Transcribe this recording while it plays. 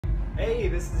Hey,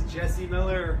 this is Jesse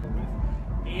Miller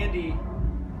with Andy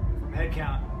from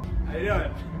HeadCount. How you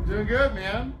doing? I'm doing good,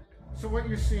 man. So what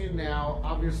you're seeing now,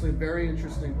 obviously very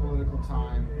interesting political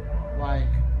time. Like,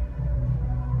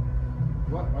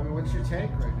 what's your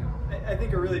take right now? I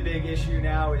think a really big issue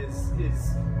now is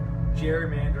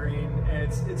gerrymandering,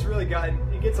 and it's really gotten,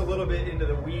 it gets a little bit into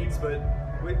the weeds, but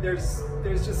there's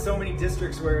just so many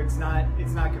districts where it's not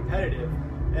competitive.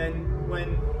 And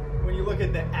when you look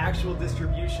at the actual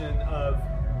distribution of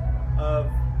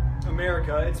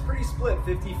America, it's pretty split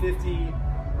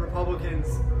 50-50 Republicans,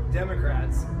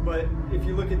 Democrats. But if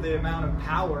you look at the amount of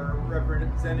power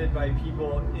represented by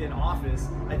people in office,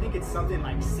 I think it's something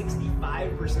like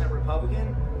 65%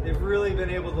 Republican. They've really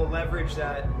been able to leverage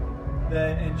that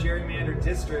and gerrymander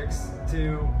districts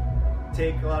to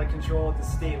take a lot of control at the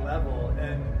state level,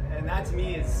 and that to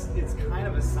me is kind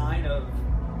of a sign of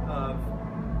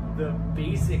the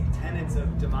basic tenets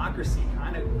of democracy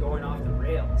kind of going off the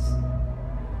rails.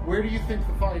 Where do you think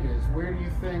the fight is? Where do you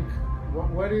think,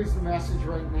 what is the message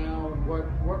right now, and what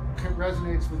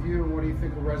resonates with you, and what do you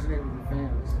think will resonate with your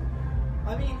fans?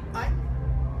 I mean,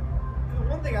 the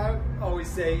one thing I always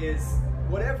say is,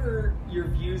 whatever your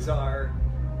views are,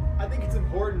 I think it's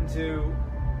important to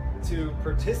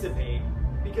participate,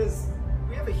 because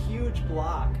we have a huge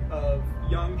block of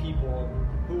young people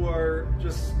who are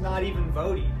just not even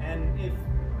voting,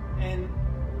 and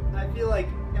I feel like,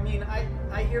 I mean,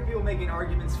 I hear people making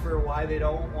arguments for why they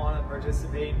don't want to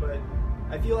participate, but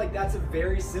I feel like that's a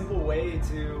very simple way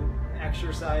to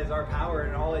exercise our power,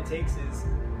 and all it takes is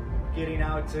getting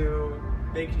out to,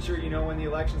 making sure you know when the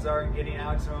elections are and getting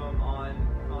out to them on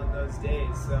those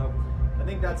days. So I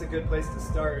think that's a good place to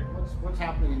start. What's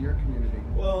happening in your community?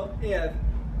 Well, yeah,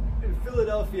 in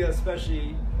Philadelphia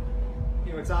especially,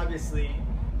 you know, it's obviously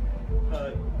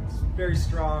a very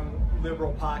strong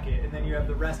liberal pocket, and then you have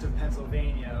the rest of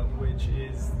Pennsylvania, which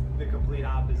is the complete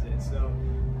opposite. So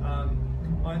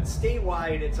on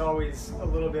statewide, it's always a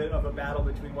little bit of a battle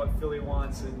between what Philly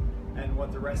wants and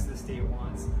what the rest of the state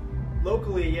wants.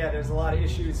 Locally, yeah, there's a lot of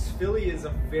issues. Philly is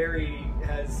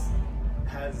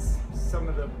has some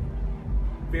of the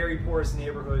very poorest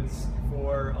neighborhoods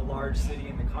for a large city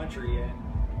in the country, and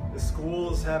the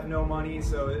schools have no money,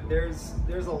 so there's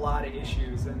a lot of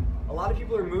issues, and a lot of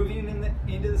people are moving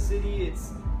into the city.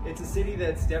 It's a city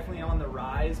that's definitely on the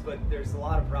rise, but there's a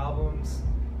lot of problems.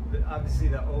 Obviously,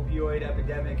 the opioid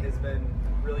epidemic has been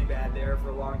really bad there for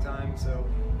a long time, so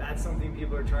that's something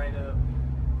people are trying to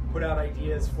put out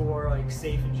ideas for, like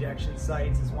safe injection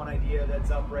sites is one idea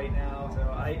that's up right now. So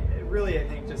I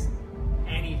think just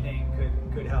anything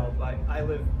could help. I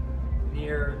live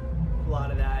near a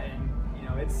lot of that, and you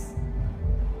know, it's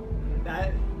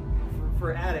that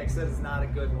for addicts, that is not a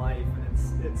good life,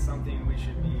 and it's something we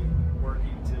should be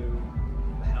working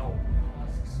to help.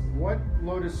 What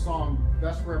Lotus song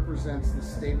best represents the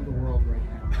state of the world right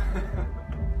now?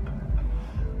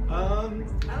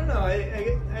 I don't know.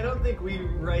 I don't think we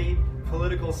write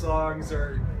political songs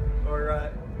or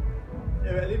I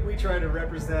think we try to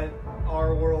represent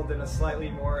our world in a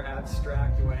slightly more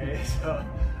abstract way. So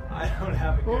I don't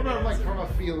have a good answer. Like from a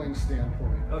feeling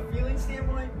standpoint? A feeling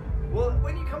standpoint? Well,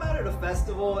 when you come out at a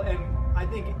festival, and I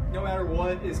think no matter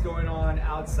what is going on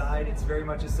outside, it's very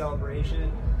much a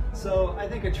celebration. So I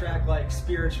think a track like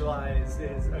Spiritualize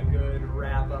is a good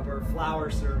wrap-up, or Flower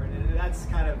Sermon, and that's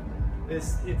kind of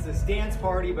this, it's a dance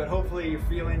party, but hopefully you're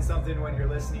feeling something when you're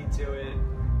listening to it.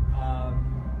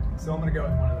 So I'm going to go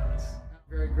with one of those. I'm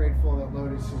very grateful that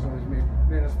Lotus has always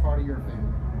made us part of your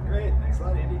family. Great, thanks a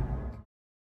lot, Andy.